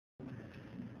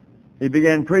He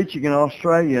began preaching in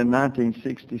Australia in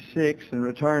 1966 and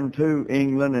returned to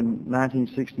England in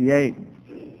 1968. In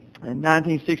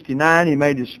 1969, he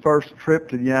made his first trip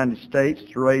to the United States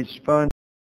to raise funds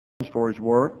for his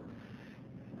work.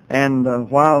 And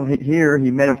while here, he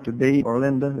met to be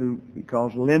Linda, who he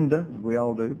calls Linda, we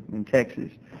all do, in Texas.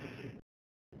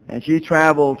 And she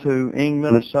traveled to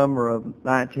England in the summer of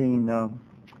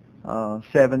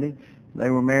 1970.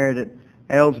 They were married at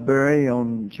Aylesbury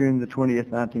on June the 20th,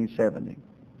 1970.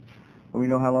 We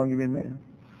know how long you've been married.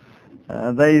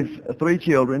 They've 3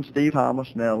 children, Steve,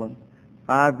 Thomas, and Ellen,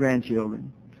 5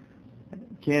 grandchildren.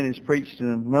 Ken has preached in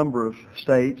a number of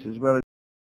states, as well as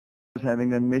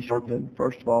having done mission work,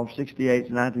 first of all, 68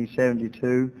 to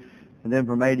 1972, and then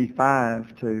from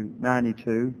 85 to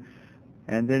 92,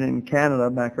 and then in Canada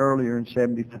back earlier in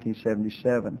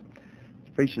 1977.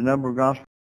 He's preached a number of gospel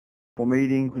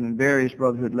meetings and in various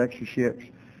brotherhood lectureships.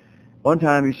 One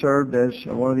time he served as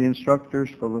one of the instructors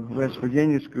for the West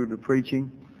Virginia School of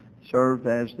Preaching, served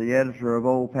as the editor of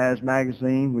Old Paz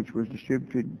magazine, which was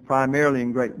distributed primarily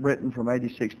in Great Britain from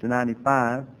 86 to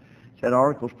 95. He's had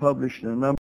articles published in a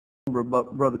number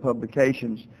of brother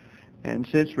publications, and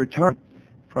since returning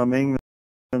from England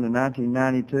in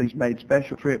 1992, he's made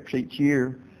special trips each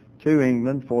year to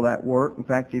England for that work. In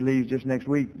fact, he leaves just next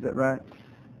week, is that right?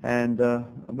 And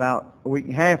about a week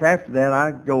and a half after that,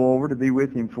 I go over to be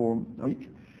with him for a week.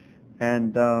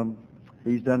 And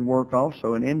he's done work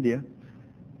also in India.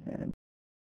 And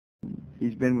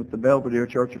he's been with the Belvedere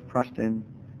Church of Christ in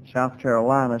South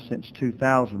Carolina since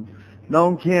 2000.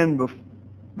 Known Ken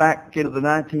back into the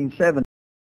 1970s,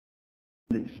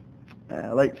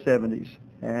 late 70s.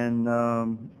 And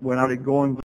when I was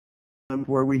going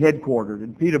where we headquartered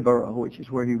in Peterborough, which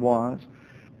is where he was,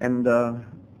 and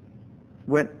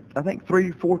went, I think,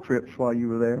 3 or 4 trips while you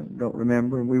were there, don't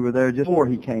remember, and we were there just before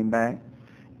he came back.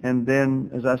 And then,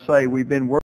 as I say, we've been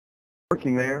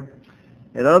working there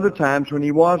at other times when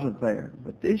he wasn't there.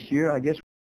 But this year, I guess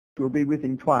we'll be with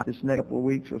him twice, this next couple of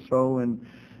weeks or so, and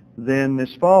then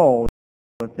this fall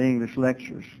with the English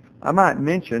lectures. I might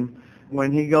mention,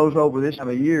 when he goes over this time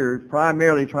of year,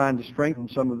 primarily trying to strengthen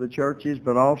some of the churches,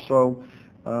 but also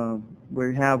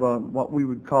we have what we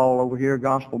would call over here a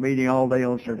gospel meeting all day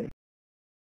on Saturday.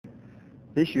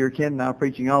 This year, Ken and I are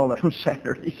preaching all day on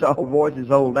Saturday, so our voices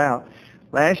hold out.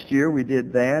 Last year we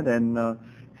did that and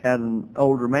had an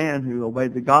older man who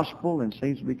obeyed the gospel and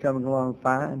seems to be coming along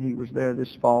fine. He was there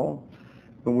this fall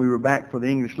when we were back for the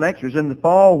English lectures. In the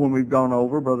fall, when we've gone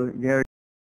over, Brother Gary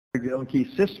and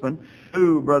Keith Sisman,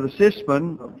 who, Brother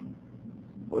Sisman,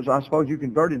 was, I suppose you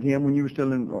converted him when you were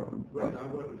still in,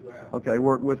 okay,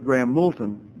 worked with Graham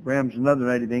Moulton. Graham's another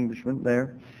native Englishman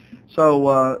there.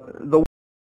 So the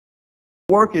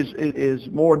work is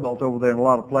more involved over there in a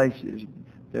lot of places.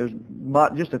 There's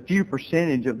not just a few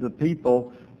percentage of the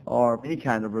people are any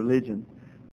kind of religion.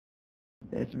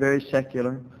 It's very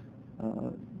secular.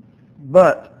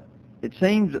 But it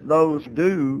seems that those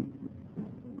do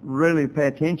really pay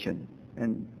attention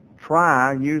and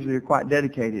try, usually are quite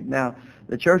dedicated. Now,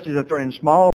 the churches are in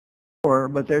smaller,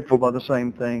 but they're told by the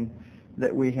same thing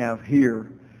that we have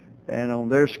here. And on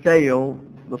their scale,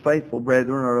 the faithful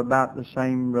brethren are about the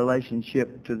same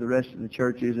relationship to the rest of the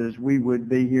churches as we would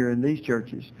be here in these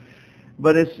churches.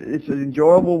 But it's an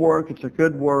enjoyable work. It's a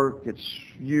good work.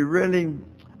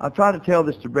 I try to tell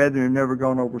this to brethren who have never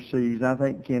gone overseas. I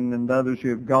think Ken and others who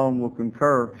have gone will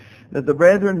concur that the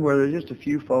brethren, where there's just a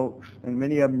few folks, and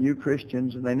many of them new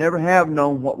Christians, and they never have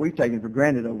known what we've taken for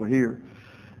granted over here,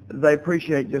 they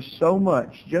appreciate just so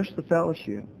much, just the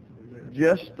fellowship.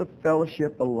 Just the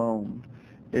fellowship alone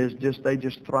is just, they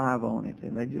just thrive on it,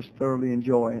 and they just thoroughly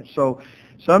enjoy it. So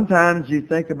sometimes you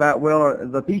think about, well,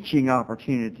 the teaching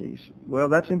opportunities. Well,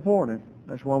 that's important.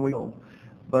 That's one we go.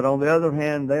 But on the other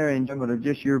hand, they're enjoyment of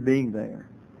just your being there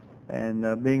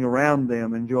and being around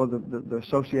them, enjoy the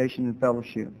association and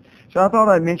fellowship. So I thought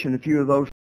I'd mention a few of those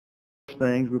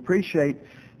things. We appreciate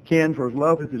Ken for his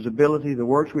love, his ability, the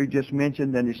works we've just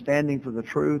mentioned, and his standing for the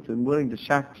truth and willing to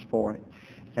sacrifice for it.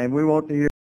 And we want to hear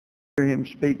him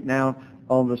speak now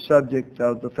on the subject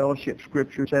of the fellowship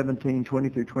scripture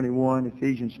 17:20 through 21,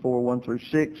 Ephesians 4:1 through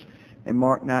 6, and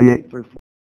Mark 9:8 through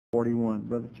 41.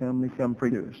 Brother Chumbley, come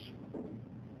preach to us.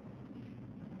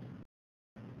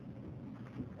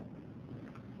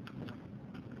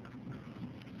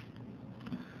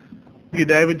 Thank you,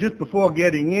 David. Just before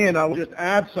getting in, I'll just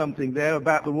add something there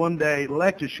about the one-day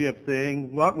lectureship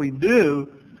thing. What we do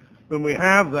when we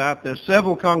have that, there's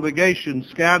several congregations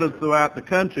scattered throughout the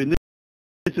country. And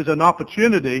this is an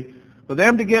opportunity for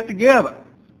them to get together,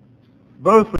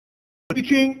 both for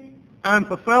teaching and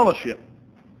for fellowship.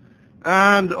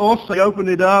 And also open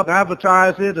it up,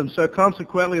 advertise it, and so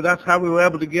consequently that's how we were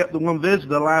able to get the one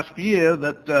visitor last year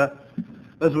that,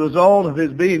 as a result of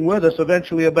his being with us,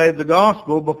 eventually obeyed the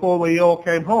gospel before we all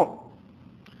came home.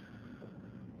 I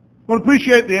want to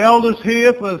appreciate the elders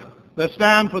here for their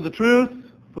stand for the truth,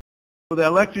 for their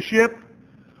lectureship.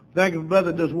 Thank you,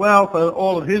 Brother as well, for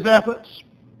all of his efforts.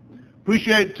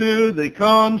 Appreciate, too, the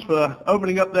Cohns for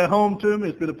opening up their home to me.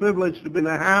 It's been a privilege to be in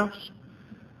their house.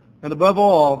 And above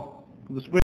all, for the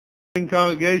Spring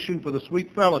congregation, for the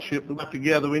sweet fellowship that we have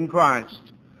together in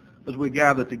Christ as we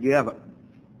gather together.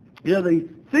 The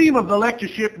theme of the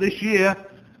lectureship this year,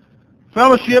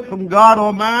 fellowship from God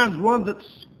or man, is one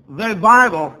that's very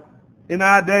vital in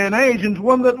our day and age, and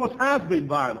one that has been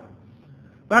vital.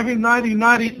 Back in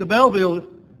 1990, the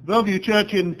Bellevue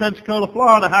Church in Pensacola,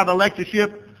 Florida, had a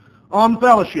lectureship on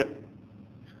fellowship.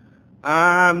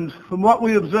 And from what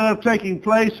we observed taking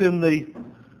place in the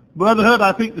Brotherhood,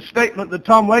 I think the statement that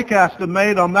Tom Waycaster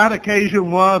made on that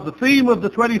occasion was, the theme of the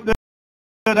 23rd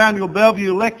Annual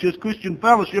Bellevue Lectures, Christian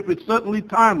Fellowship, is certainly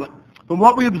timely. From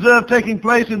what we observed taking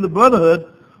place in the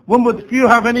Brotherhood, one would few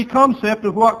have any concept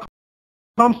of what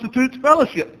constitutes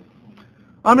fellowship.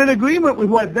 I'm in agreement with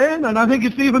what then, and I think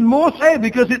it's even more so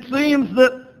because it seems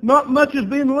that not much has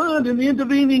been learned in the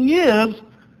intervening years.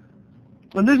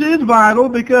 And this is vital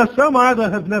because some either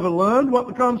have never learned what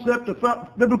the concept of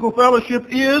biblical fellowship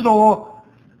is, or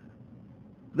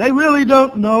they really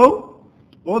don't know,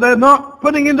 or they're not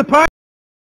putting into practice.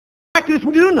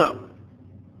 We do know.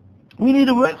 We need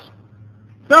to realize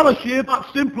fellowship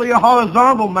not simply a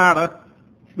horizontal matter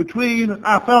between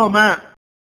our fellow man.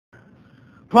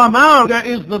 Primarily, there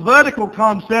is the vertical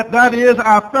concept, that is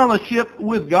our fellowship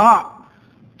with God.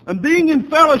 And being in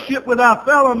fellowship with our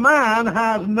fellow man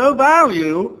has no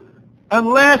value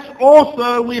unless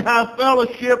also we have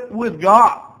fellowship with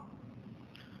God.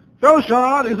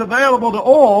 Fellowship is available to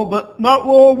all, but not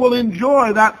all will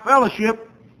enjoy that fellowship.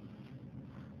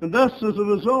 And thus, as a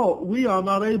result, we are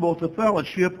not able to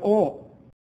fellowship all.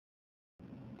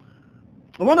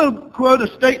 I want to quote a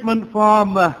statement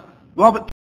from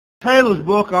Robert Taylor's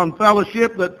book on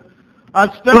fellowship that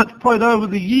I've studied quite over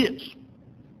the years.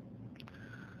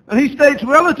 And he states,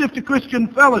 relative to Christian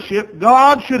fellowship,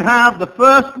 God should have the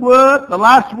first word, the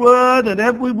last word, and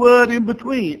every word in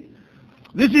between.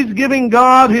 This is giving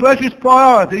God his precious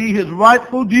priority, his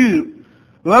rightful due.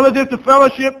 Relative to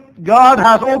fellowship, God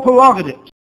has all prerogatives.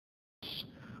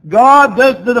 God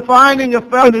does the defining of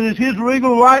fellowship, and it is his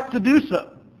regal right to do so.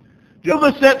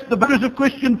 Jehovah sets the boundaries of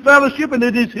Christian fellowship, and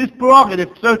it is his prerogative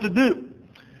so to do.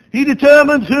 He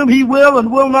determines whom he will and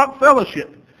will not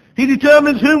fellowship. He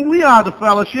determines whom we are to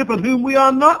fellowship and whom we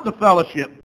are not to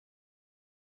fellowship.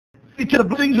 He determines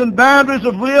the blessings and boundaries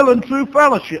of real and true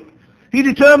fellowship. He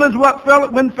determines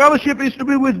when fellowship is to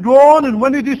be withdrawn and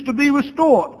when it is to be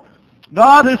restored.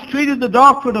 God has treated the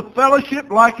doctrine of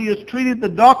fellowship like he has treated the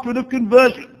doctrine of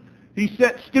conversion. He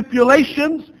sets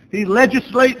stipulations. He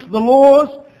legislates the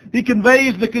laws. He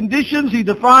conveys the conditions. He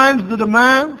defines the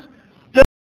demands. He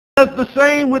does the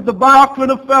same with the doctrine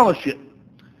of fellowship.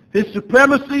 His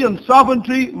supremacy and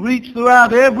sovereignty reach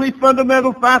throughout every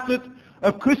fundamental facet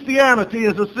of Christianity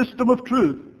as a system of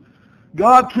truth.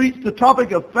 God treats the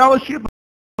topic of fellowship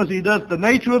as he does the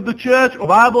nature of the church or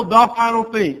Bible doctrinal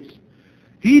themes.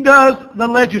 He does the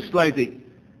legislating.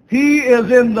 He is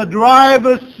in the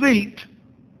driver's seat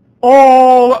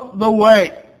all the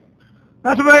way.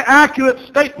 That's a very accurate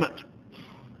statement.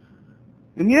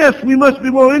 And yes, we must be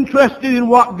more interested in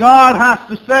what God has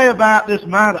to say about this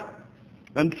matter.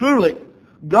 And truly,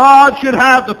 God should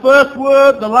have the first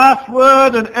word, the last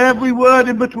word, and every word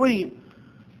in between.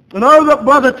 And oh, that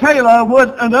Brother Taylor would,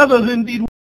 and others indeed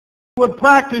would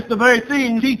practice the very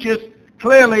things he teaches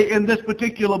clearly in this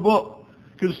particular book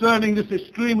concerning this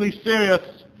extremely serious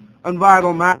and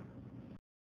vital matter.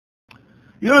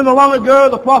 You know, in the long ago,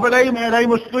 the prophet Amos,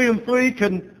 Amos 3:3,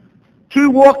 can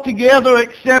two walk together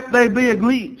except they be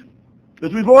agreed.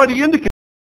 As we've already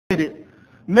indicated,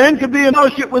 men can be in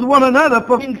fellowship with one another,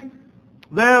 but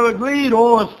they're agreed,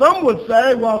 or as some would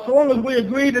say, well, so long as we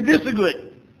agree to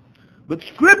disagree. But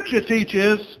Scripture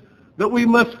teaches that we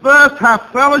must first have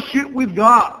fellowship with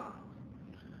God.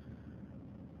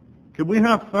 Can we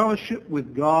have fellowship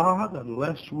with God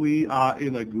unless we are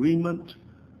in agreement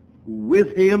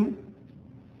with him?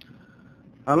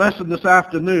 Our lesson this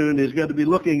afternoon is going to be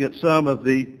looking at some of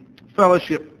the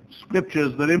fellowship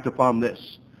scriptures that hint upon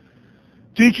this.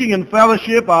 Teaching and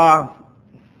fellowship are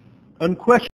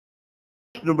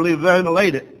unquestionably very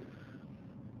related.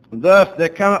 And thus, there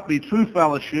cannot be true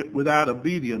fellowship without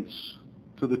obedience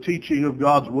to the teaching of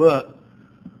God's Word.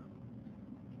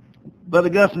 Brother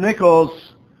Gus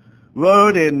Nichols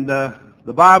wrote in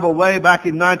the Bible way back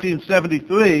in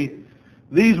 1973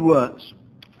 these words: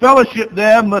 "Fellowship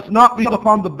there must not be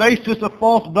upon the basis of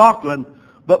false doctrine,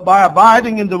 but by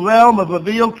abiding in the realm of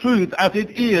revealed truth as it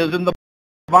is in the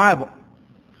Bible.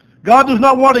 God does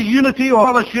not want a unity or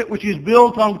fellowship which is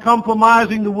built on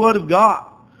compromising the Word of God.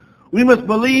 We must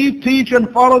believe, teach, and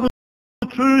follow the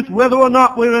truth whether or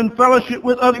not we're in fellowship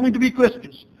with others to be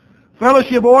Christians.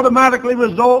 Fellowship automatically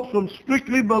results from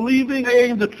strictly believing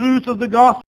in the truth of the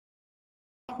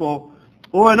gospel,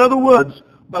 or in other words,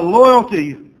 by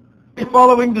loyalty,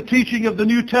 following the teaching of the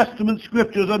New Testament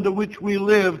scriptures under which we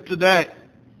live today."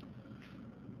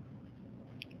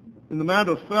 In the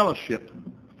matter of fellowship,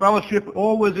 fellowship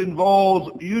always involves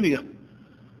union,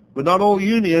 but not all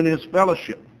union is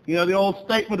fellowship. You know the old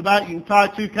statement about you can tie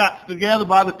two cats together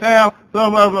by the tail, throw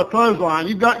them over a clothesline.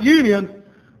 You've got union,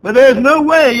 but there's no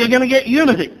way you're going to get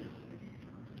unity.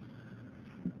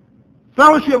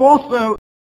 Fellowship also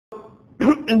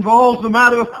involves the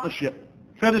matter of partnership.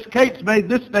 Curtis Cates made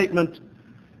this statement: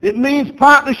 "It means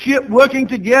partnership, working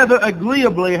together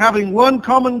agreeably, having one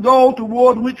common goal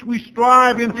toward which we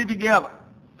strive together."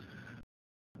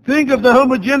 Think of the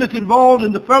homogeneity involved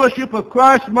in the fellowship of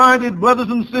Christ-minded brothers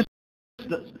and sisters.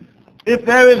 If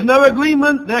there is no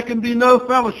agreement, there can be no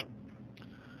fellowship.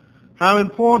 How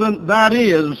important that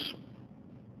is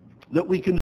that we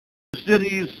consider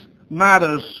these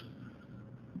matters.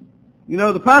 You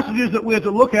know, the passages that we're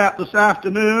to look at this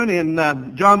afternoon in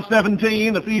John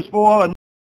 17, Ephesians 4, and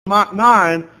Mark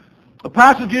 9 are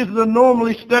passages that are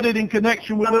normally studied in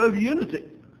connection with of unity.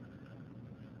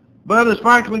 But as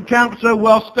Franklin Camp so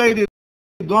well stated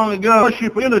long ago,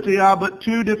 fellowship and unity are but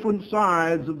two different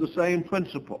sides of the same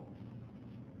principle.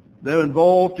 They're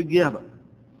involved together.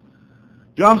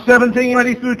 John 17,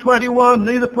 20 through 21,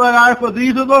 "Neither pray I for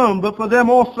these alone, but for them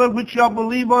also which shall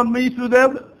believe on me through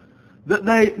them, that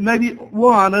they may be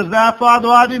one, as thou, Father,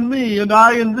 art in me, and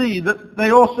I in thee, that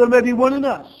they also may be one in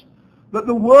us, that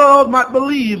the world might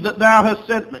believe that thou hast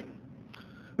sent me."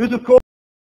 This, of course,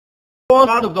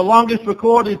 part of the longest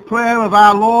recorded prayer of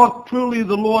our Lord, truly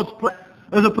the Lord's Prayer,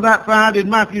 as that found in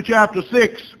Matthew chapter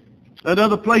 6 and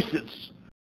other places.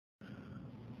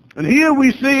 And here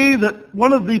we see that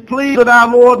one of the pleas that our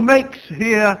Lord makes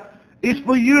here is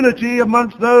for unity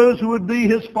amongst those who would be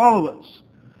his followers.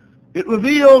 It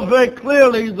reveals very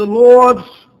clearly the Lord's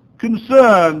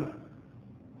concern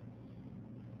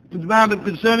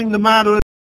concerning the matter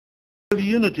of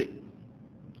unity.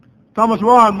 Thomas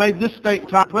Warren made this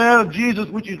statement: "The prayer of Jesus,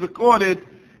 which is recorded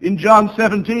in John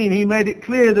 17, he made it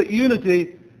clear that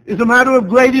unity is a matter of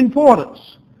great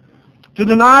importance. To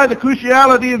deny the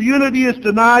cruciality of unity is to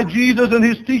deny Jesus and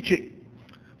his teaching.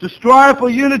 To strive for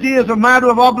unity is a matter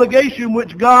of obligation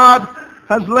which God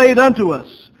has laid unto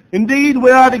us. Indeed, we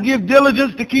are to give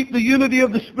diligence to keep the unity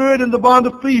of the Spirit in the bond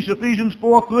of peace," Ephesians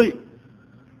 4:3.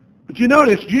 But you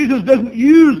notice, Jesus doesn't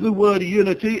use the word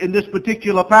unity in this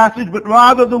particular passage, but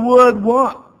rather the word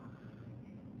one.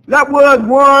 That word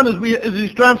one, as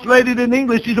is translated in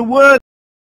English, is a word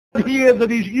here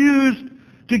that is used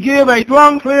to give a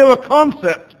strong, clearer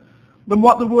concept than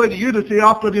what the word unity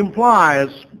often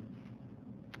implies.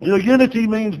 You know, unity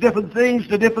means different things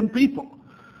to different people.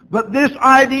 But this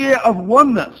idea of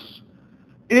oneness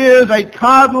is a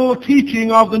cardinal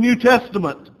teaching of the New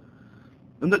Testament.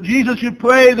 And that Jesus should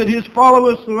pray that his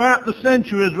followers throughout the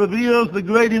centuries reveals the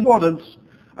great importance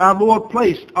our Lord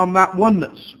placed on that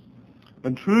oneness.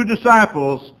 And true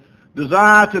disciples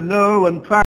desire to know and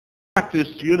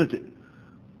practice unity.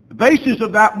 The basis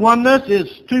of that oneness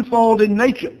is twofold in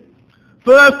nature.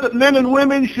 First, that men and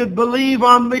women should believe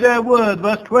on me their word,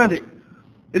 verse 20.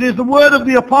 It is the word of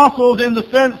the apostles in the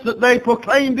sense that they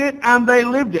proclaimed it and they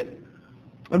lived it.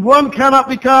 And one cannot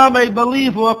become a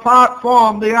believer apart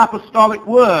from the apostolic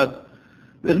word.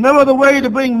 There's no other way to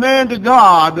bring man to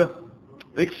God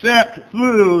except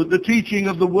through the teaching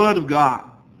of the word of God.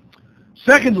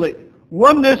 Secondly,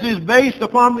 oneness is based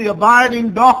upon the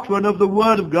abiding doctrine of the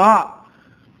word of God.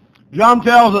 John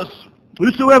tells us,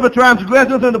 "Whosoever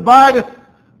transgresseth and abideth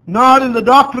not in the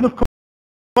doctrine of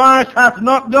Christ hath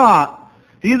not God.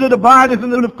 He that abideth in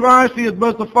the word of Christ, he is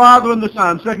both the Father and the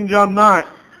Son." 2 John 9.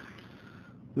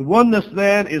 The oneness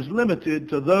then is limited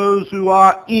to those who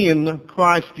are in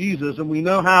Christ Jesus. And we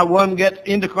know how one gets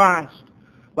into Christ.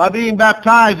 By being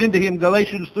baptized into him,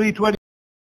 Galatians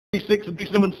 3:26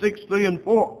 and 6, 3 and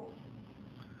 4.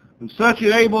 And such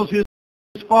enables his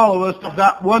followers to have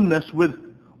that oneness with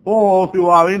all who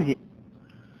are in him.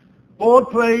 The Lord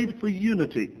prayed for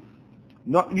unity,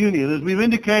 not union. As we've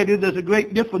indicated, there's a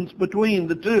great difference between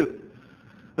the two.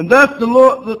 And thus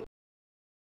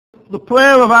the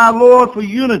prayer of our Lord for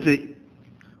unity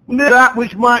that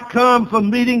which might come from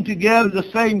meeting together the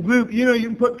same group. You know, you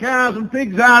can put cows and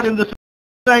pigs out in the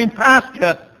same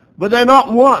pasture, but they're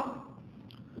not one.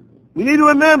 We need to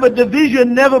remember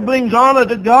division never brings honor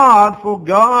to God, for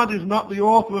God is not the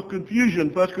author of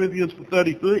confusion, 1 Corinthians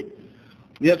 33.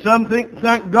 Yet some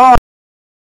thank God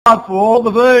for all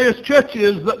the various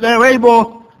churches that they're able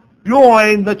to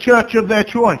join the church of their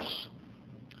choice.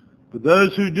 But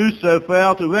those who do so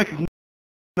fail to recognize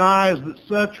that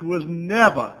such was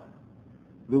never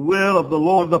the will of the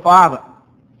Lord the Father.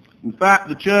 In fact,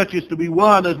 the church is to be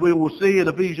one, as we will see in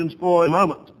Ephesians 4 in a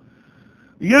moment.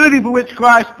 The unity for which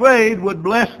Christ prayed would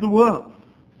bless the world.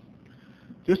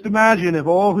 Just imagine if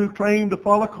all who claim to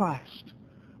follow Christ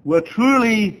were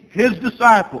truly his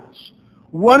disciples,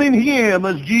 one in him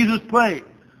as Jesus prayed.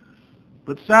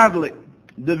 But sadly,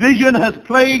 division has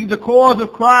plagued the cause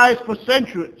of Christ for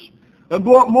centuries and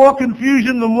brought more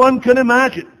confusion than one can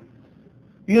imagine.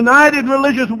 The united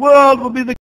religious world will be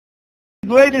the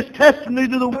greatest testimony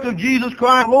to the work of Jesus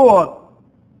Christ, Lord,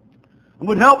 and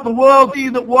would help the world see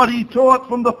that what he taught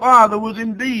from the Father was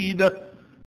indeed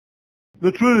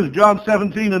the truth, John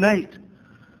 17 and 8.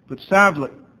 But sadly,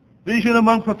 vision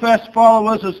among professed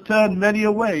followers has turned many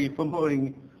away from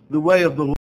following the way of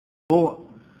the Lord.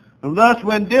 And thus,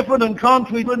 when different and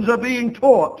contrary things are being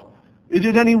taught, is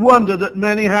it any wonder that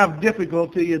many have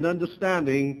difficulty in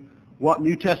understanding what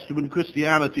New Testament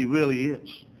Christianity really is?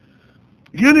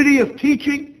 Unity of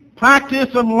teaching,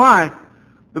 practice, and life,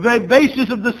 the very basis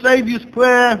of the Savior's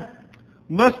prayer,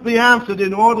 must be answered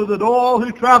in order that all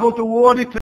who travel toward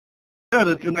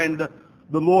eternity can find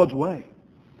the Lord's way.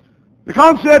 The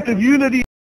concept of unity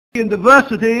and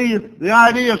diversity, the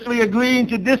idea of simply agreeing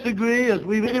to disagree, as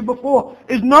we've heard before,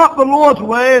 is not the Lord's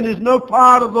way and is no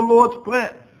part of the Lord's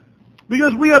prayer.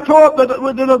 Because we are taught that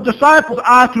the disciples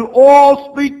are to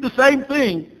all speak the same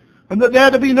thing, and that there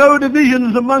are to be no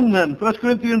divisions among them. 1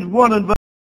 Corinthians 1 and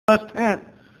verse 10.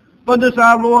 But this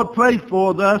our Lord prayed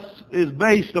for thus is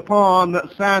based upon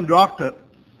sound doctrine.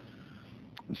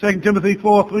 In 2 Timothy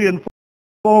 4, 3 and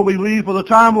 4 we read, for the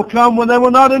time will come when they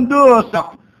will not endure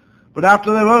such, but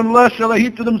after their own lust shall they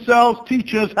heap to themselves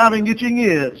teachers having itching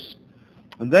ears.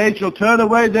 And they shall turn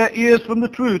away their ears from the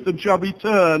truth and shall be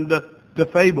turned to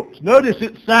fables. Notice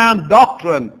it's sound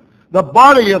doctrine, the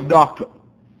body of doctrine.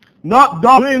 Not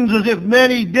doctrines as if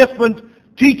many different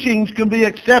teachings can be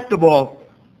acceptable,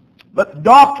 but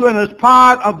doctrine as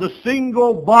part of the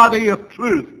single body of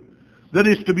truth that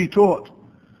is to be taught.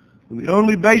 And the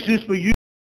only basis for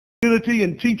unity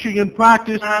in teaching and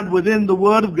practice is within the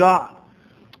Word of God.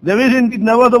 There is indeed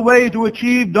no other way to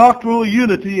achieve doctrinal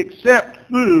unity except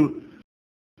through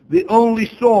the only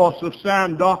source of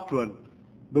sound doctrine,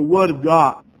 the Word of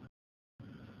God.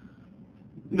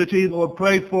 Unity the Lord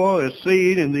prayed for is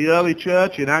seen in the early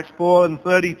church in Acts 4 and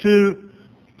 32.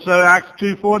 So Acts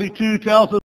 2:42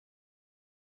 tells us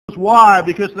why,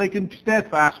 because they can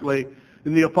steadfastly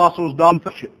in the apostles'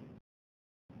 doctrine.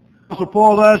 Apostle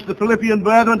Paul urged the Philippian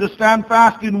brethren to stand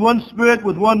fast in one spirit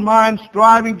with one mind,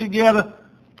 striving together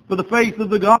for the faith of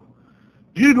the gospel.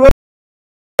 Jude wrote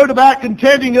about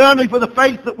contending only for the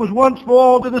faith that was once for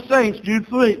all to the saints, Jude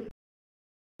 3.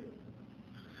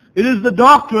 It is the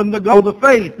doctrine, the goal, the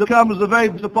faith that becomes the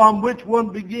basis upon which one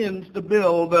begins to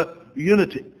build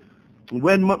unity. And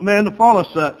when men fail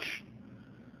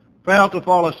to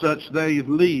follow such, they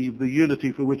leave the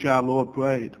unity for which our Lord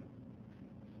prayed.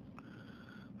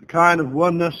 The kind of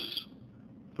oneness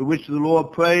for which the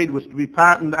Lord prayed was to be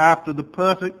patterned after the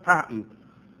perfect pattern,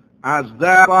 as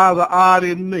thou, Father, art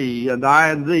in me, and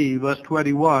I in thee, verse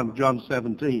 21, John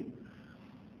 17.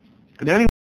 Can anyone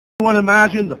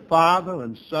imagine the Father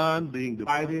and Son being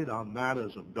divided on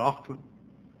matters of doctrine?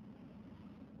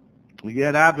 We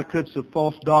get advocates of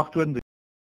false doctrine, the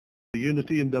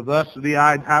unity and diversity.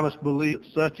 I'd have us believe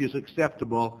that such is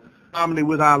acceptable in harmony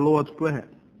with our Lord's prayer.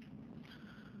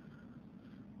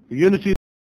 The unity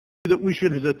that we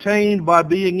should have attained by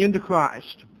being into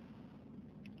Christ,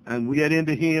 and we get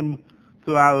into him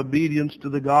through our obedience to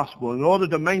the gospel. In order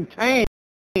to maintain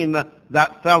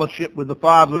that fellowship with the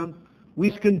Father, we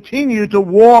continue to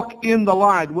walk in the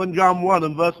light. 1 John 1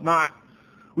 and verse 9.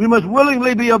 We must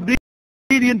willingly be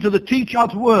obedient to the teaching of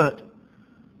God's word,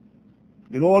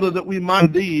 in order that we might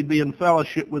indeed be in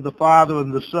fellowship with the Father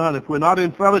and the Son. If we're not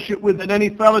in fellowship with it, any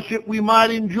fellowship we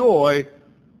might enjoy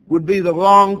would be the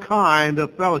wrong kind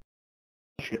of fellowship.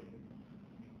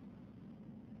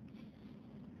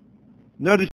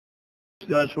 Notice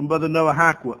this from Brother Noah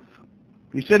Hackworth.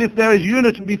 He said, if there is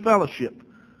unity, be fellowship.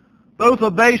 Both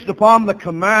are based upon the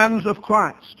commands of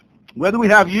Christ. Whether we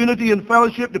have unity and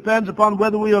fellowship depends upon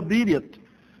whether we are obedient.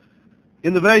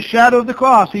 In the very shadow of the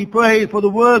cross, he prayed, for the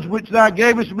words which thou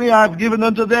gavest me I have given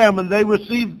unto them, and they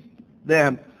received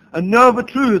them, and know of a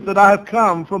truth that I have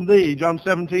come from thee. John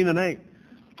 17 and 8.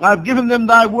 I have given them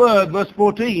thy word, verse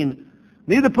 14.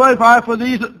 Neither pray I for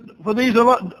these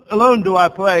alone do I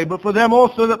pray, but for them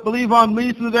also that believe on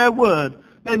me through their word.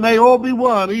 They may all be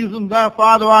one, even thou,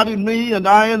 Father, art in me, and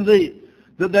I in thee,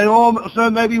 that they also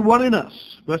may be one in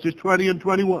us. Verses 20 and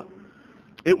 21.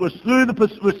 It was through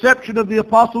the reception of the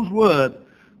apostles' word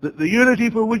that the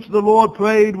unity for which the Lord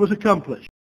prayed was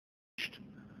accomplished.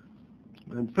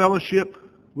 And fellowship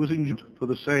was enjoyed for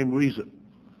the same reason.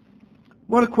 I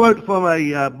want to quote from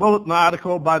a bulletin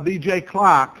article by B.J.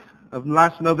 Clark of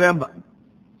last November.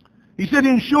 He said,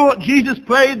 in short, Jesus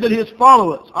prayed that his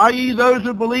followers, i.e. those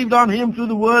who believed on him through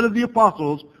the word of the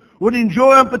apostles, would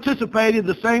enjoy and participate in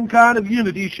the same kind of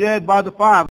unity shared by the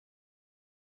Father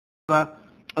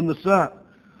and the Son.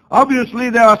 Obviously,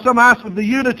 there are some aspects of the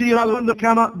unity and others that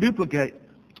cannot duplicate.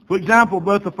 For example,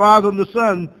 both the Father and the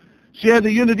Son share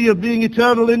the unity of being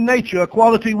eternal in nature, a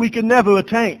quality we can never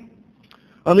attain.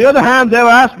 On the other hand, there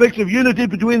are aspects of unity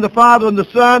between the Father and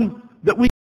the Son that we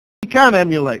can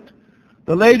emulate.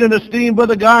 The late and esteemed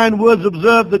Brother Guy in Woods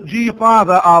observed that Jesus and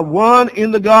Father are one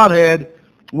in the Godhead,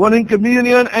 one in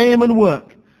communion, aim, and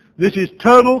work. This is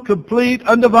total, complete,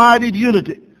 undivided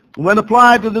unity. When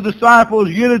applied to the disciples,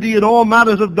 unity in all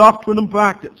matters of doctrine and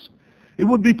practice. It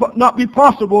would not be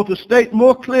possible to state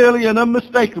more clearly and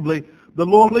unmistakably the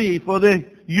Lord's plea for the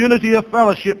unity of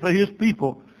fellowship for his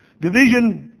people.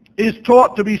 Division is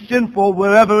taught to be sinful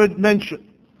wherever it's mentioned.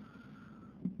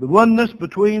 The oneness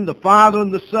between the Father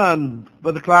and the Son,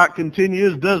 Brother Clark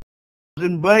continues, does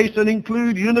embrace and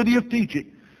include unity of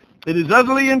teaching. It is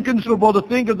utterly inconceivable to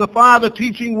think of the Father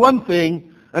teaching one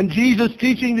thing and Jesus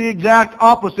teaching the exact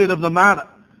opposite of the matter.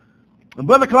 And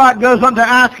Brother Clark goes on to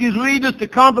ask his readers to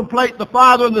contemplate the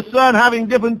Father and the Son having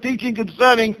different teaching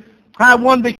concerning how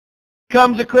one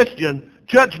becomes a Christian,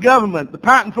 church government, the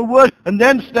pattern for worship, and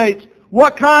then states,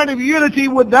 what kind of unity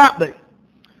would that be?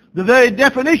 The very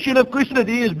definition of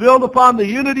Christianity is built upon the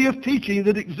unity of teaching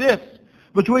that exists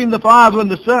between the Father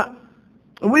and the Son.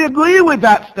 And we agree with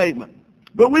that statement.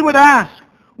 But we would ask,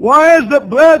 why is it,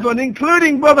 brethren,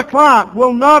 including Brother Clark,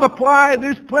 will not apply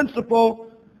this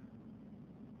principle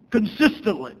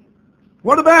consistently?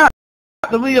 What about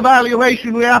the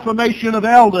reevaluation, reaffirmation of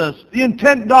elders, the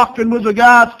intent doctrine with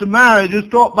regards to marriage as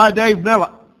taught by Dave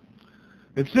Miller?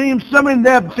 It seems some in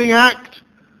their balancing act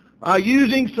are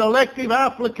using selective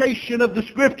application of the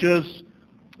Scriptures,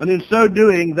 and in so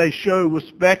doing they show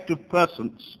respect of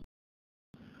persons.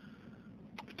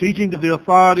 Teaching to the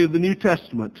authority of the New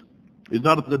Testament is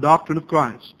not the doctrine of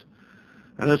Christ,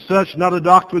 and as such not a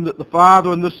doctrine that the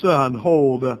Father and the Son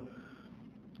hold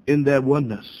in their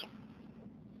oneness.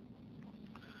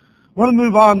 I want to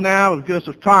move on now, because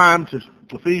of time, to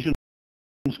Ephesians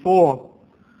 4,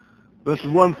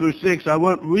 verses 1 through 6. I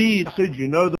won't read the passage, you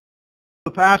know the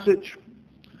passage.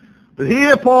 But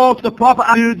here Paul's the proper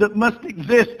attitude that must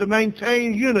exist to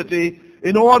maintain unity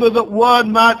in order that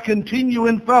one might continue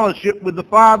in fellowship with the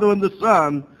Father and the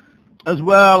Son, as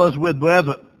well as with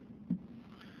brethren.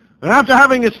 And after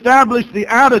having established the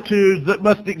attitudes that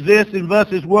must exist in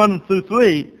verses 1 through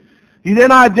 3, he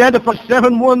then identifies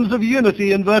 7 ones of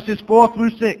unity in verses 4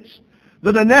 through 6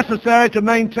 that are necessary to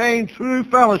maintain true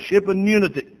fellowship and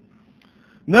unity.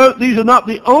 Note, these are not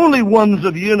the only ones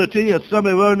of unity, as some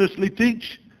erroneously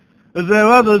teach, as there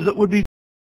are others that would be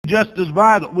just as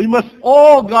vital. We must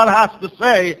all, God has to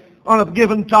say, on a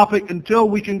given topic until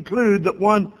we conclude that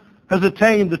one has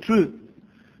attained the truth.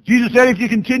 Jesus said, if you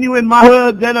continue in my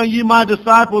word, then are ye my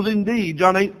disciples indeed,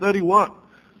 John 8:31.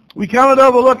 We cannot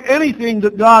overlook anything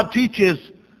that God teaches,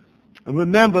 and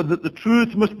remember that the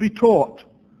truth must be taught,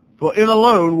 for it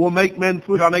alone will make men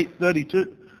free, John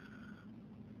 8:32.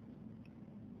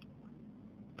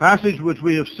 Passage which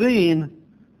we have seen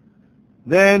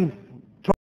then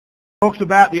talks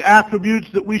about the attributes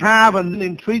that we have and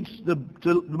entreats the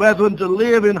brethren to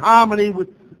live in harmony with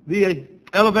the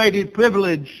elevated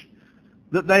privilege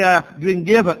that they have been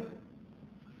given.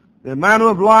 Their manner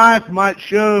of life might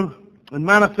show and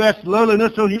manifest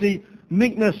lowliness or humility,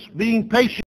 meekness, being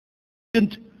patient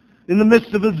in the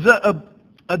midst of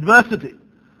adversity,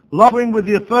 loving with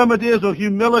the affirmatives or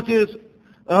humilities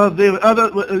of the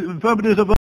affirmatives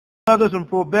of others, and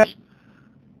forbearance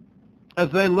as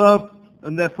they love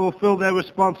and they fulfill their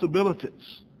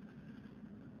responsibilities.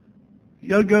 He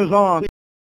goes on to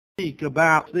speak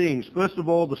about things. First of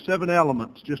all, the 7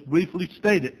 elements, just briefly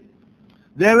stated.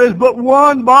 There is but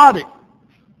one body,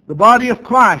 the body of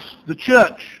Christ, the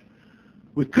church,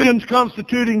 with Christians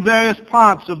constituting various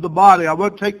parts of the body. I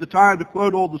won't take the time to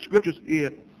quote all the scriptures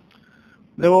here.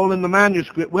 They're all in the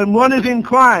manuscript. When one is in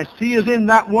Christ, he is in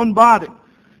that one body.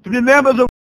 To be members of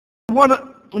one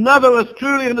another as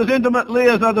truly and as intimately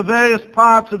as are the various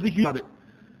parts of the human body.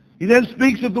 He then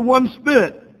speaks of the one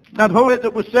Spirit, that Holy Spirit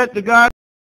that was sent to guide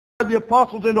the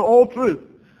apostles into all truth.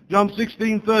 John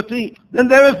 16:13. Then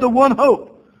there is the one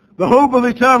hope, the hope of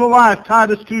eternal life,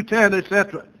 Titus 2:10,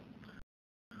 etc.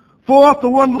 Fourth, the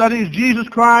one that is Jesus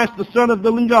Christ, the Son of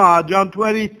the living God, John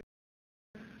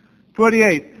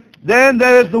 20:28. Then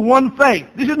there is the one faith.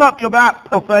 This is not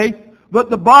about faith, but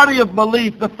the body of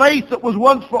belief, the faith that was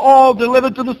once for all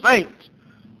delivered to the saints,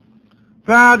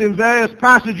 found in various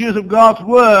passages of God's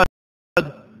Word.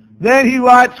 Then he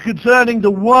writes concerning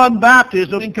the one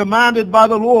baptism being commanded by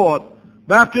the Lord,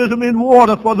 baptism in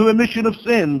water for the remission of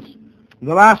sins.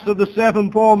 The last of the seven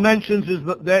Paul mentions is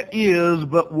that there is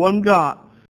but one God.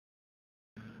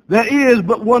 There is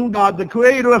but one God, the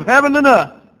creator of heaven and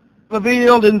earth,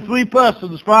 revealed in three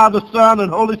persons, Father, Son,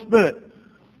 and Holy Spirit.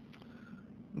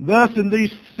 Thus, in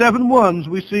these seven ones,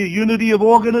 we see a unity of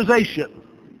organization,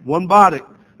 one body,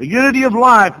 a unity of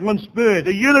life, one Spirit,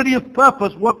 a unity of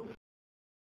purpose,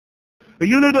 a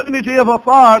unity of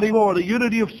authority, Lord, a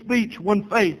unity of speech, one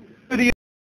faith, a unity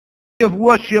of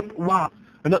worship, one.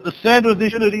 And at the center of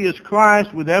this unity is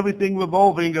Christ with everything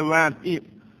revolving around him.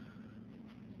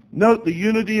 Note the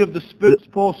unity of the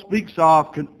Spirit Paul speaks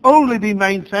of can only be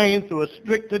maintained through a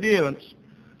strict adherence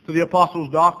to the Apostles'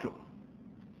 doctrine.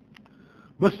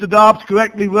 Mr. Dobbs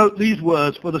correctly wrote these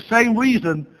words, for the same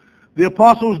reason the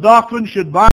Apostles' doctrine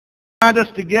should bind us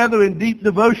together in deep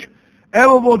devotion.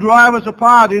 Error will drive us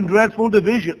apart in dreadful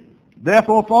division.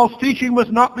 Therefore false teaching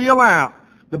must not be allowed.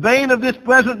 The bane of this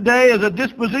present day is a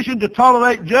disposition to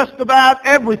tolerate just about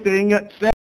everything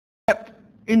except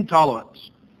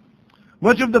intolerance.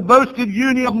 Much of the boasted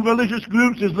union of religious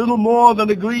groups is little more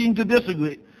than agreeing to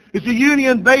disagree. It's a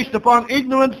union based upon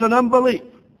ignorance and unbelief.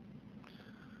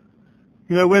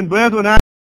 You know, when brethren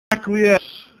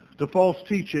acquiesce to false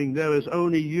teaching, there is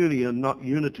only union, not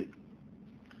unity.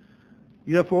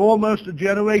 You know, for almost a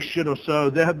generation or so,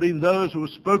 there have been those who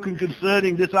have spoken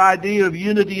concerning this idea of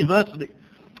unity and diversity.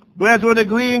 Brethren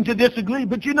agreeing to disagree.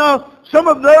 But you know, some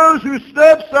of those who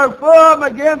stood so firm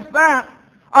against that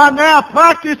are now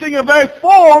practicing a very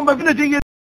form of unity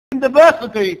and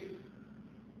diversity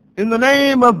in the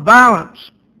name of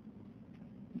balance.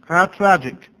 How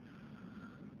tragic.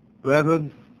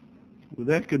 Brethren,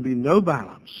 there can be no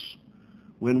balance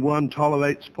when one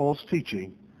tolerates false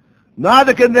teaching.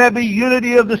 Neither can there be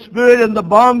unity of the Spirit and the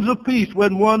bonds of peace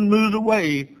when one moves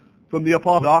away from the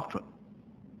apostle doctrine.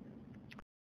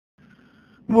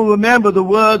 You will remember the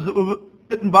words that were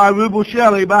written by Rubel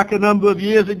Shelley back a number of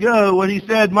years ago when he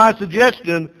said, my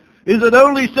suggestion is that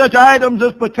only such items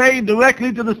as pertain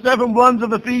directly to the seven ones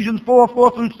of Ephesians 4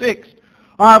 through 6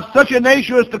 are of such a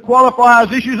nature as to qualify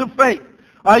as issues of faith,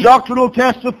 as doctrinal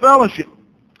tests of fellowship.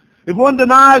 If one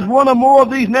denies one or more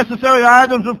of these necessary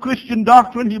items of Christian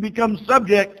doctrine, he becomes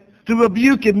subject to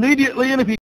rebuke immediately, and if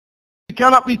he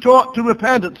cannot be taught to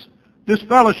repentance,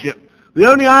 disfellowship. The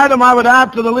only item I would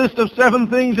add to the list of seven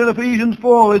things in Ephesians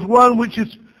 4 is one which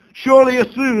is surely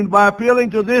assumed by appealing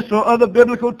to this or other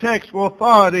biblical text for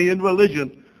authority in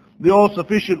religion, the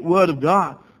all-sufficient Word of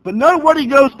God. But note what he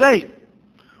goes state.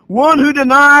 One who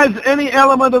denies any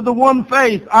element of the one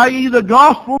faith, i.e. the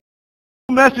gospel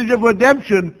message of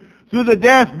redemption through the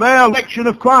death, burial, and resurrection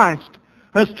of Christ,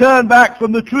 has turned back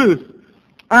from the truth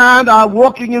and are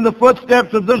walking in the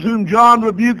footsteps of those whom John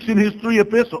rebukes in his three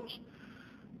epistles.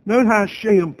 Note how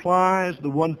she implies the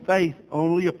one faith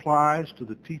only applies to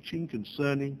the teaching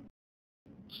concerning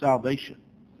salvation.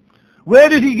 Where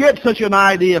did he get such an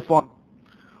idea from?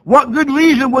 What good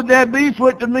reason would there be for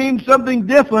it to mean something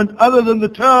different other than the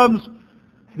terms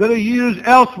that are used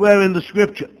elsewhere in the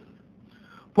Scripture?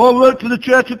 Paul wrote to the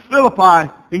church at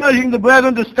Philippi, encouraging the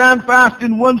brethren to stand fast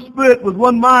in one spirit with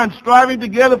one mind, striving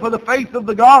together for the faith of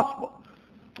the gospel.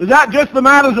 Is that just the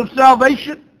matters of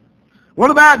salvation?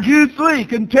 What about Jude 3,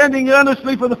 contending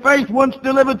earnestly for the faith once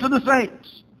delivered to the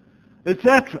saints,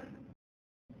 etc.?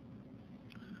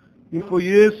 For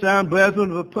years, sound brethren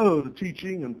have opposed the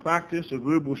teaching and practice of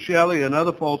Rubel Shelley and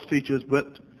other false teachers,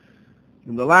 but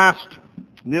in the last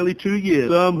nearly 2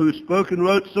 years, some who spoke and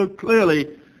wrote so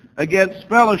clearly against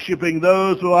fellowshipping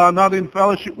those who are not in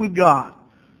fellowship with God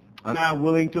are now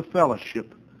willing to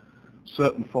fellowship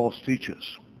certain false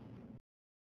teachers.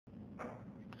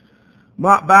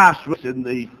 Mark Bass wrote in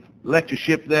the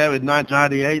lectureship there in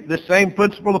 1998, this same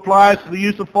principle applies to the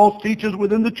use of false teachers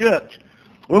within the church.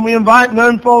 When we invite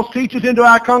known false teachers into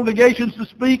our congregations to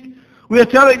speak, we are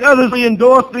telling others we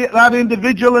endorse that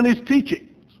individual and his teachings.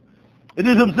 It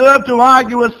is absurd to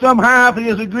argue, as some have, he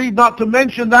has agreed not to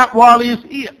mention that while he is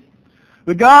here.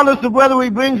 Regardless of whether he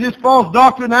brings his false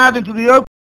doctrine out into the open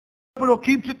or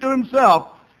keeps it to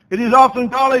himself, it is often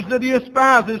acknowledged that he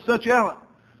espouses such error.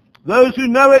 Those who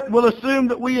know it will assume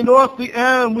that we endorse the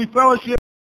error and we fellowship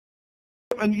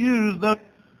and use them.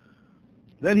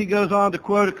 Then he goes on to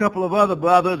quote a couple of other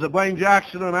brothers, Wayne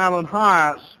Jackson and Alan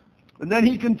Hires. And then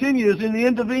he continues, in the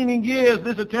intervening years,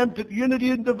 this attempt at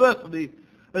unity and diversity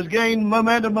has gained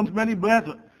momentum amongst many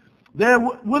brethren. They're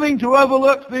willing to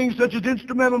overlook things such as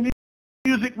instrumental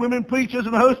music, women preachers,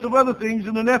 and a host of other things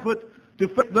in an effort to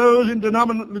fit those in the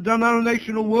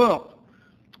denominational world.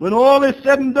 When all is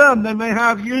said and done, they may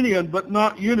have union, but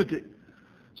not unity.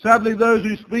 Sadly, those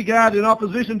who speak out in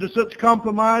opposition to such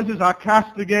compromises are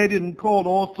castigated and called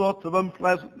all sorts of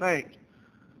unpleasant names.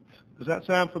 Does that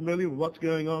sound familiar with what's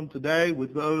going on today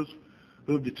with those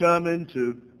who have determined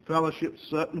to fellowship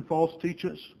certain false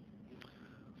teachers?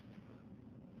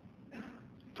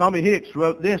 Tommy Hicks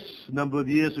wrote this a number of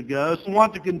years ago. Some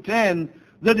want to contend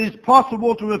that it is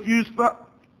possible to refuse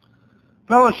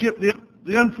fellowship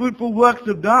the unfruitful works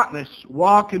of darkness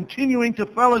while continuing to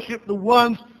fellowship the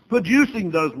ones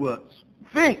producing those works.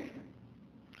 Think.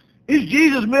 Is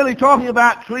Jesus merely talking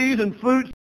about trees and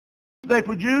fruits they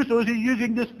produce, or is he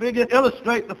using this figure to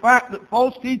illustrate the fact that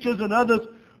false teachers and others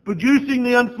producing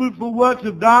the unfruitful works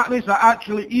of darkness are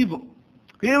actually evil?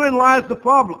 Herein lies the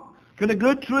problem. Can a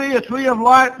good tree, a tree of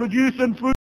light, produce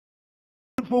unfruitful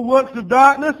works of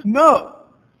darkness? No.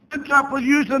 It cannot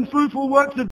produce unfruitful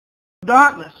works of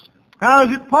darkness. How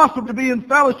is it possible to be in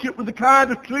fellowship with the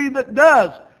kind of tree that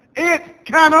does? It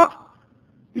cannot.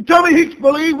 You tell me Hicks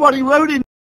believed what he wrote in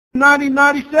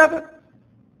 1997?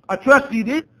 I trust he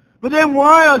did. But then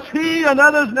why is he and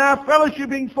others now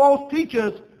fellowshipping false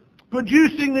teachers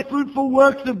producing the fruitful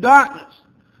works of darkness?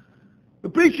 The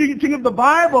preaching of the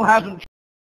Bible hasn't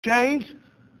changed,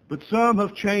 but some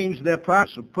have changed their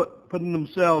practice of putting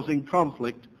themselves in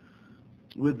conflict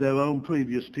with their own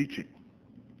previous teaching.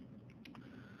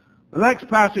 The next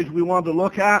passage we want to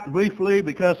look at briefly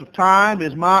because of time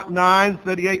is Mark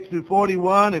 9:38 through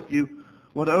 41. If you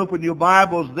want to open your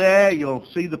Bibles there, you'll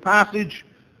see the passage.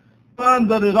 One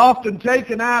that is often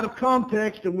taken out of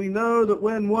context, and we know that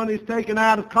when one is taken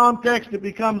out of context, it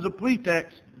becomes a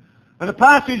pretext. And a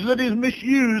passage that is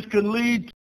misused can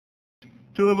lead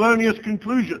to erroneous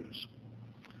conclusions.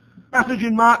 The passage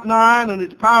in Mark 9 and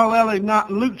its parallel in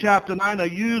Luke chapter 9 are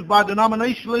used by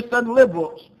denominationalists and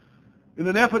liberals in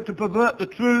an effort to pervert the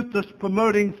truth, thus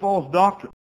promoting false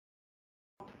doctrine.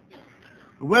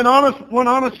 When one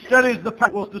honest studies the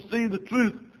passage to see the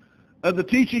truth of the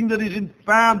teaching that is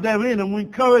found therein, and we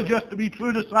encourage us to be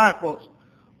true disciples,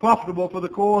 profitable for the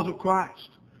cause of Christ.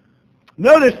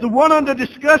 Notice the one under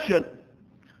discussion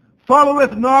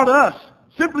followeth not us,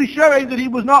 simply showing that he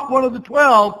was not one of the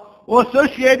 12 or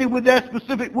associated with their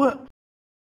specific works.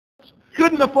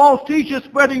 Couldn't the false teacher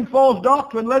spreading false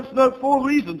doctrine? Let's note 4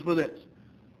 reasons for this.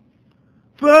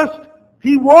 First,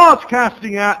 he was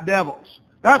casting out devils.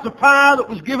 That's a power that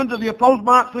was given to the apostles,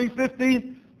 Mark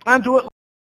 3:15, and to at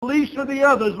least to the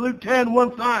others, Luke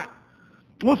 10:1-5.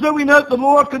 Also, we note the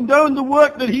Lord condoned the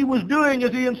work that he was doing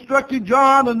as he instructed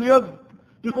John and the other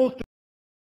disciples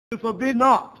to forbid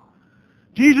not.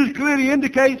 Jesus clearly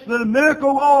indicates that a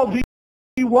miracle was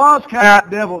he was casting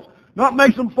out devils, not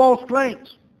make some false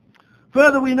claims.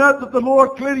 Further, we note that the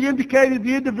Lord clearly indicated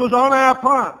the individual was on our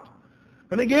part.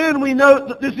 And again, we note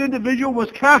that this individual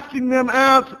was casting them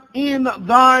out in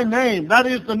thy name. That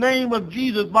is the name of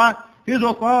Jesus by his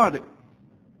authority.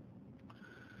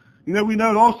 You know, we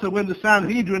note also when the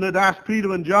Sanhedrin had asked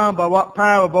Peter and John, by what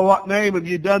power, by what name have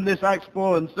you done this, Acts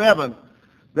 4 and 7,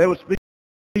 they were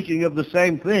speaking of the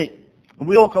same thing. And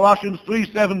we know Colossians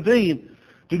 3:17,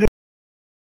 to do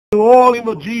all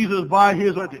in Jesus by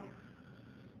his authority.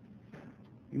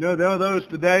 You know, there are those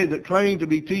today that claim to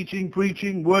be teaching,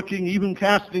 preaching, working, even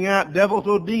casting out devils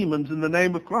or demons in the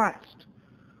name of Christ.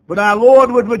 But our Lord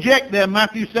would reject them,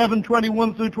 Matthew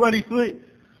 7:21 through 23.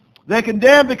 They're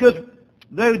condemned because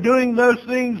they're doing those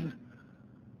things,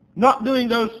 not doing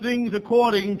those things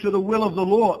according to the will of the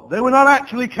Lord. They were not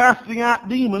actually casting out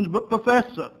demons, but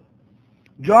professed so.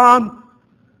 John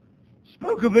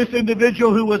spoke of this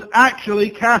individual who was actually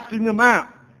casting them out.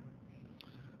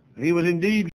 He was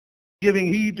indeed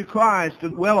giving heed to Christ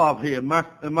and well of him,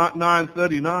 Mark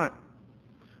 9:39.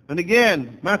 And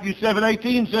again, Matthew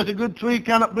 7:18 says a good tree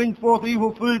cannot bring forth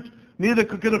evil fruit, neither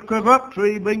can a corrupt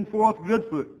tree bring forth good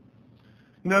fruit.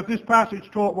 You know, if this passage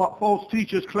taught what false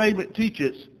teachers claim it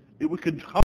teaches, it would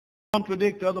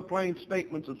contradict other plain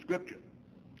statements of Scripture.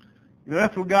 You know,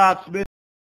 Ethel Smith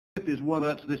is one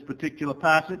that's this particular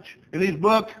passage. In his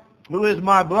book, who is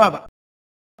my brother.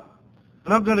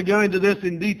 And I'm going to go into this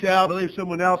in detail. I believe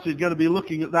someone else is going to be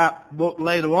looking at that book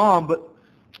later on, but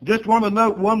just want to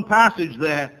note one passage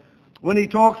there when he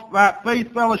talks about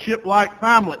faith fellowship like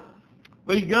family.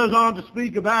 But he goes on to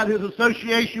speak about his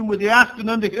association with the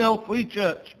Aston-under-Hill Free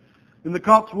Church in the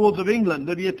Cotswolds of England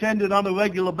that he attended on a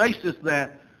regular basis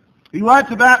there. He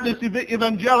writes about this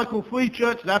evangelical free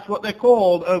church, that's what they're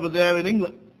called over there in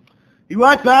England. He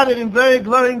writes about it in very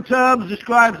glowing terms,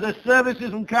 describes their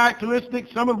services and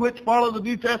characteristics, some of which follow the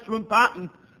New Testament pattern,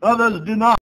 others do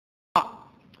not.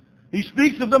 He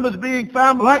speaks of them as being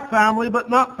family, like family, but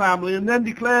not family, and then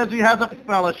declares he has a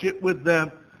fellowship with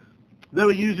them, though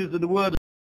he uses the word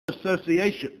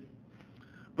association.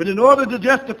 But in order to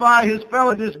justify his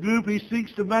fellow in this group, he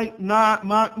seeks to make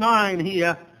Mark 9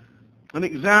 here an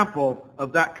example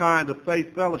of that kind of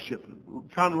faith fellowship,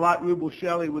 kind of like Rubel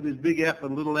Shelley with his big F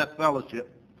and little f fellowship.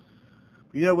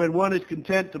 You know, when one is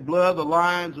content to blur the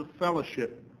lines of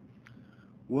fellowship,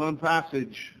 one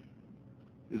passage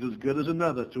is as good as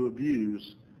another to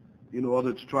abuse in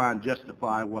order to try and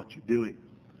justify what you're doing.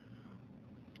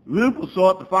 Rubel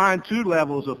sought to find 2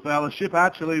 levels of fellowship.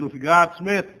 Actually, God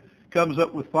Smith comes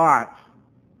up with 5.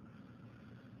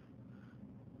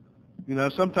 You know,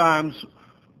 sometimes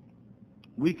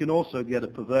we can also get a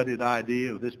perverted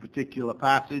idea of this particular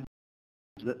passage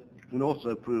that can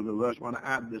also prove a verse. I want to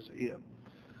add this here.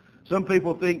 Some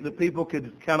people think that people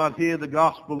cannot hear the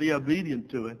gospel, be obedient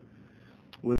to it,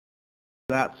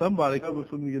 without somebody over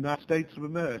from the United States of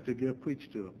America go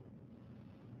preach to them.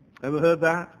 Ever heard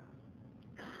that?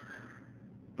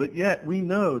 But yet we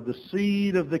know the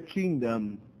seed of the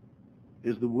kingdom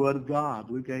is the word of God.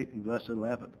 Luke 8 and verse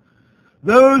 11.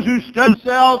 Those who study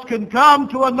themselves can come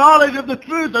to a knowledge of the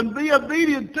truth and be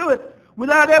obedient to it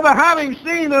without ever having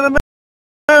seen an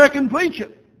American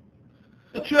preacher.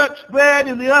 The church spread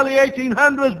in the early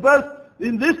 1800s, both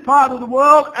in this part of the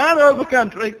world and over the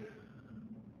country,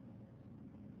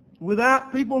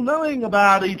 without people knowing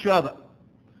about each other.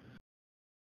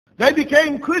 They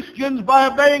became Christians by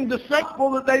obeying the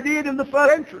gospel that they did in the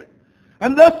first century.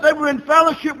 And thus they were in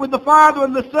fellowship with the Father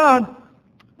and the Son,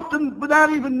 often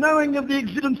without even knowing of the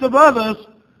existence of others.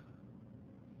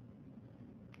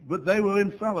 But they were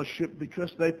in fellowship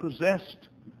because they possessed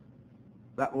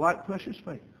that like precious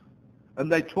faith.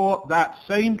 And they taught that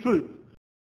same truth.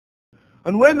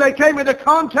 And when they came into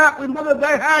contact with one another,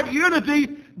 they had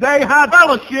unity, they had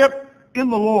fellowship in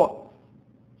the Lord.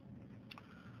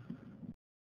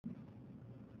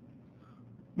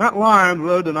 Matt Lyon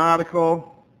wrote an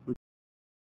article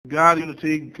regarding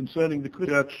unity concerning the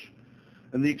church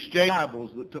and the exchange of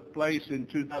Bibles that took place in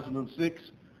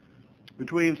 2006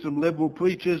 between some liberal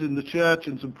preachers in the church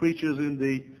and some preachers in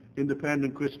the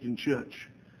independent Christian church.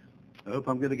 I hope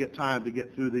I'm going to get time to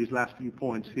get through these last few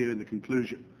points here in the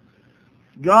conclusion.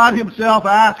 God himself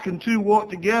asked, can 2 walk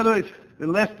together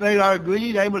unless they are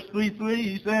agreed? Amos 3:3,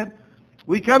 he said,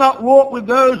 we cannot walk with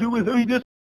those with whom we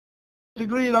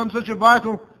disagreed on such a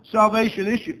vital salvation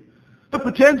issue. The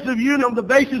pretense of union on the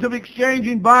basis of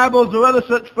exchanging Bibles or other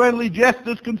such friendly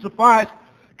gestures can suffice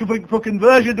for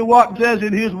conversion to what it says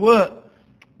in his word.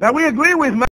 Now we agree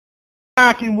with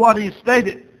Mark in what he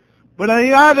stated, but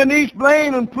he either needs to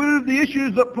explain and prove the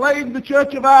issues that plague the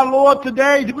church of our Lord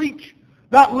today to reach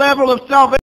that level of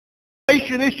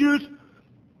salvation issues,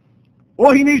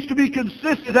 or he needs to be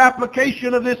consistent in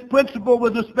application of this principle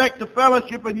with respect to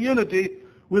fellowship and unity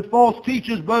with false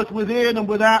teachers both within and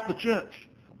without the church.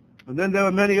 And then there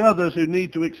are many others who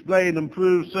need to explain and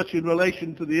prove such in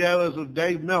relation to the errors of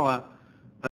Dave Miller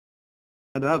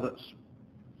and others.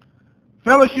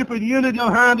 Fellowship and unity go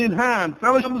hand in hand.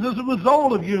 Fellowship is as a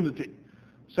result of unity.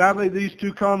 Sadly, these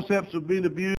 2 concepts have been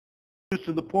abused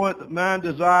to the point that man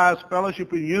desires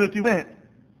fellowship and unity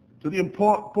to the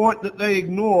important point that they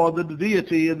ignore the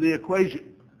deity in the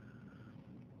equation.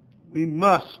 We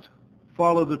must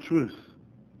follow the truth.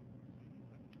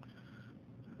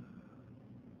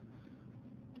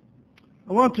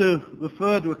 I want to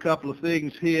refer to a couple of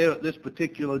things here at this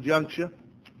particular juncture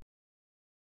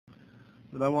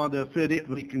that I want to fit in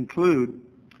and conclude.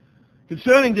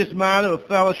 Concerning this matter of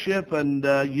fellowship and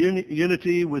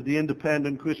unity with the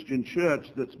independent Christian church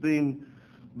that's been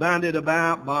bandied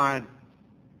about by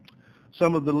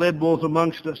some of the liberals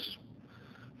amongst us.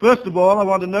 First of all, I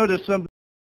want to notice something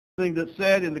that's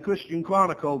said in the Christian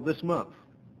Chronicle this month.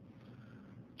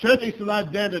 Church faces an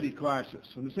identity crisis,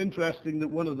 and it's interesting that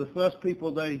one of the first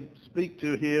people they speak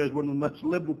to here is one of the most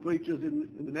liberal preachers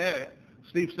in the area,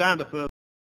 Steve Sanderford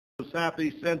of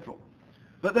Southeast Central.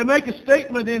 But they make a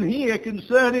statement in here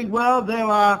concerning, well, there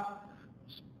are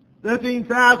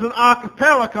 13,000 a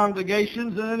cappella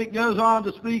congregations, and then it goes on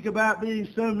to speak about being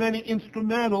so many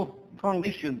instrumental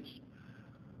congregations.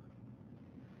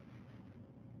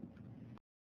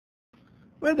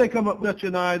 Where'd they come up with such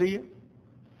an idea?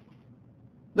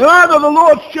 They're either the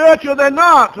Lord's church or they're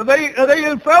not. Are they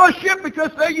in fellowship because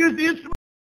they use the instrument?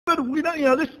 We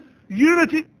don't, this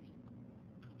unity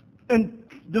and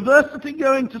diversity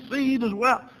going to seed as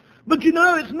well. But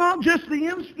it's not just the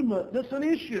instrument that's an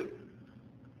issue.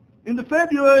 In the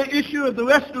February issue of the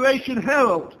Restoration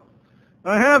Herald,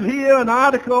 I have here an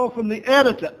article from the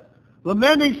editor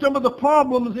lamenting some of the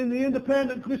problems in the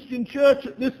independent Christian church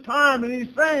at this time, and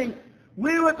he's saying,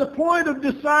 we're at the point of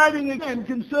deciding again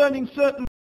concerning certain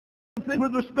things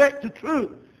with respect to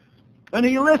truth. And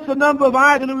he lists a number of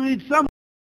items, and read some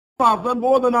of them,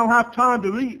 more than I'll have time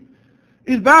to read.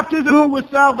 Is baptism with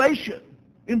salvation?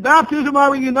 In baptism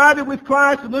are we united with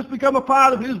Christ and thus become a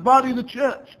part of his body, the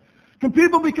church? Can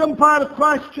people become part of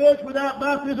Christ's church without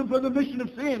baptism for the remission of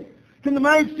sin? Can the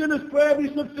main sinner's prayer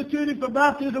be substituted for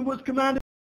baptism was commanded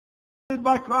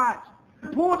by Christ?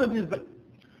 Important is that.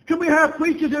 Can we have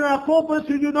preachers in our pulpits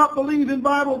who do not believe in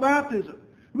Bible baptism?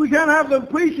 If we can't have them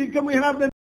preaching, can we have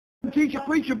them teach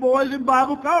preacher boys in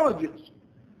Bible colleges?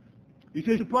 You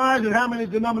say, surprised at how many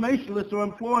denominationalists are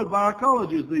employed by our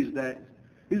colleges these days.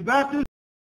 Is baptism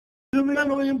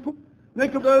generally important?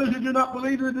 Think of those who do not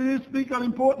believe that it is, speak on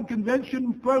important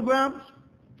convention programs.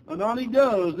 And on he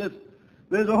goes.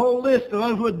 There's a whole list of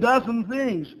over a dozen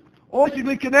things, all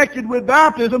basically connected with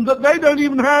baptism, that they don't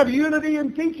even have unity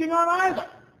in teaching on either.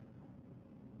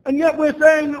 And yet we're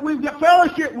saying that we've got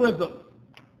fellowship with them.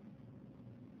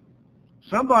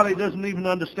 Somebody doesn't even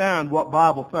understand what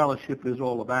Bible fellowship is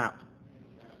all about.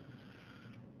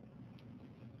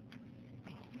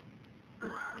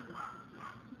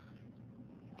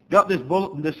 Got this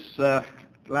bulletin this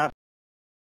last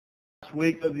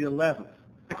week of the 11th.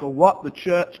 What the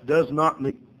church does not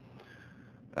need.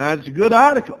 And it's a good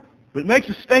article, but it makes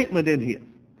a statement in here.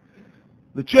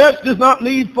 The church does not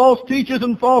need false teachers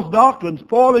and false doctrines.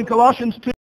 Paul in Colossians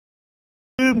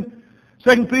 2,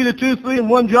 2 Peter 2, 3, and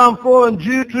 1 John 4, and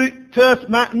Jude terse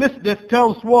misdith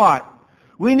tells us why.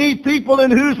 We need people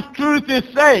in whose truth is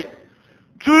safe.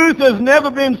 Truth has never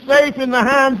been safe in the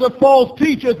hands of false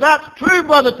teachers. That's true,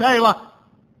 Brother Taylor.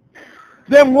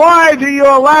 Then why do you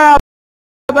allow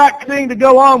that thing to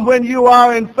go on when you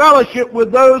are in fellowship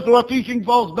with those who are teaching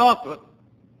false doctrine?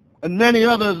 And many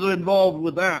others are involved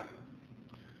with that.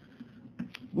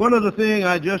 One other thing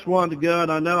I just wanted to go,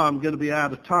 and I know I'm going to be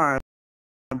out of time,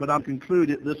 but I'll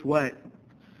conclude it this way.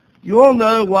 You all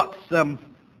know what's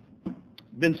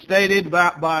been stated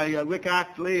about by Rick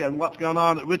Astley and what's going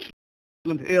on at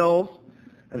Richland Hills,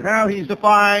 and how he's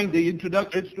defying the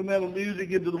introduction of instrumental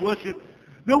music into the worship.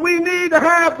 That we need to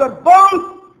have the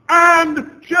both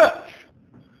and church,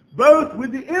 both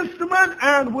with the instrument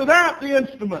and without the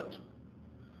instrument.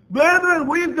 Brethren,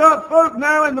 we've got folk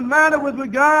now in the matter with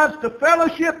regards to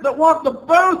fellowship that want the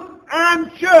both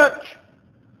and church.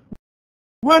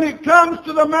 When it comes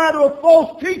to the matter of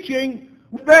false teaching,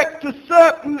 with respect to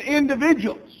certain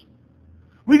individuals.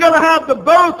 We've got to have the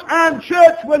both and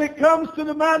church when it comes to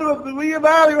the matter of the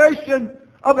reevaluation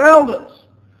of elders.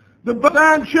 The both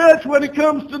and church when it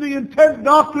comes to the intent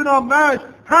doctrine on marriage.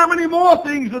 How many more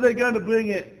things are they going to bring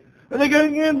in? Are they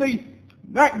going in the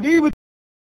MacDiva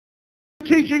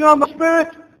teaching on the Spirit?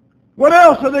 What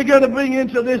else are they going to bring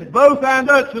into this both and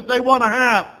church that they want to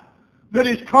have that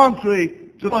is contrary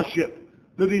to fellowship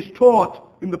that is taught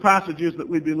in the passages that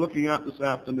we've been looking at this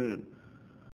afternoon?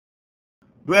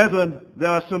 Brethren, there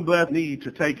are some brethren need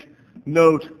to take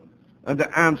note and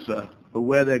to answer for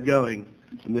where they're going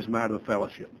in this matter of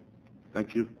fellowship.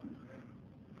 Thank you.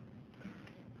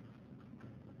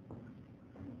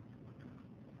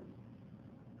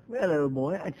 Well, old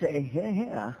boy, I'd say,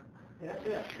 yeah. That's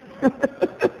it.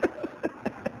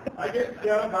 I get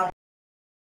back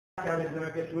and I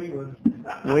get to England.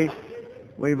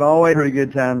 We've always had a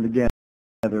good time together.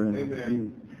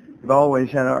 Amen. We've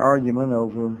always had an argument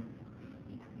over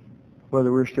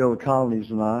whether we're still the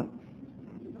colonies or not.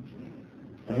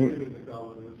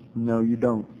 No, you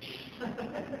don't.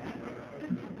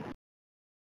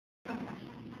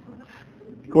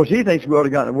 Of course, he thinks we ought to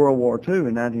have gotten World War II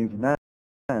in 1959.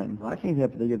 I can't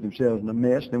help it they get themselves in a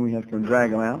mess, then we have to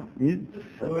drag them out.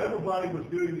 Well, everybody was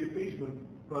doing the appeasement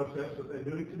process that they're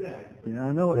doing today. Yeah,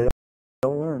 I know. They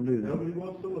don't learn, do they? Nobody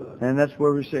wants to learn. And that's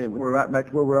where we're saying, we're right back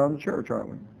to where we're on the church,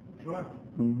 aren't we? That's right.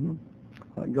 Mm-hmm.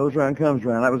 What goes around comes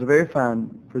around. That was a very fine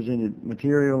presented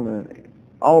material, and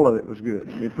all of it was good.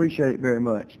 We appreciate it very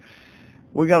much.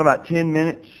 We got about 10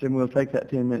 minutes, and we'll take that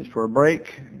 10 minutes for a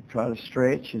break, try to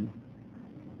stretch, and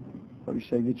what do you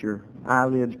say, get your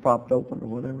eyelids popped open or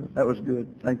whatever. That was good.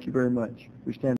 Thank you very much. We stand